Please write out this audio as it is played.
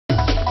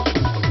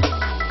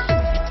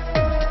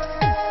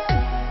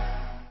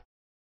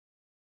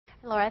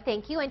Laura,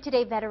 thank you. And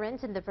today,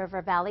 veterans in the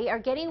River Valley are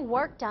getting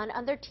work done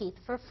on their teeth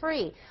for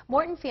free.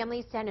 Morton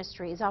Family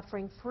Dentistry is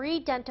offering free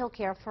dental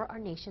care for our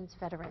nation's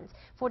veterans.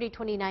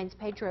 4029's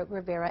Pedro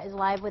Rivera is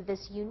live with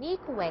this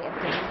unique way of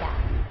giving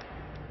back.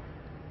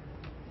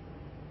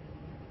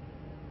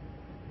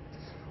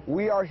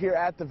 We are here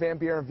at the Van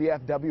Buren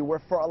VFW, where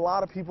for a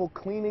lot of people,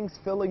 cleanings,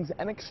 fillings,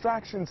 and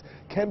extractions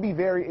can be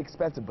very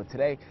expensive, but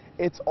today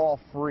it's all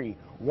free.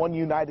 One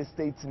United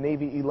States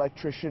Navy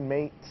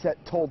electrician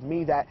told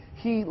me that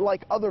he,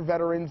 like other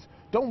veterans,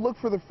 don't look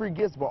for the free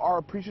gifts, but are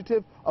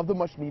appreciative of the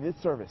much-needed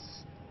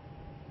service.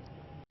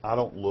 I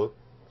don't look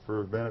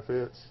for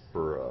benefits,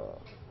 for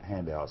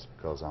handouts,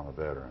 because I'm a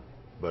veteran,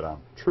 but I'm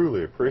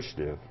truly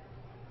appreciative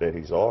that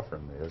he's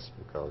offering this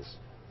because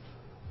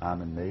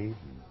I'm in need.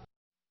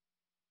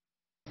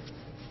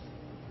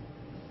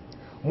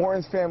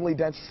 Morton's Family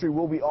Dentistry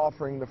will be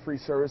offering the free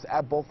service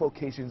at both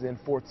locations in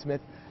Fort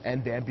Smith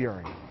and Van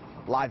Buren.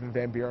 Live in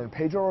Van Buren,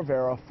 Pedro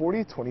Rivera,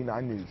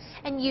 4029 News.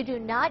 And you do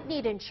not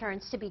need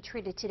insurance to be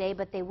treated today,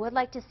 but they would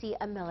like to see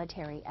a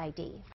military ID.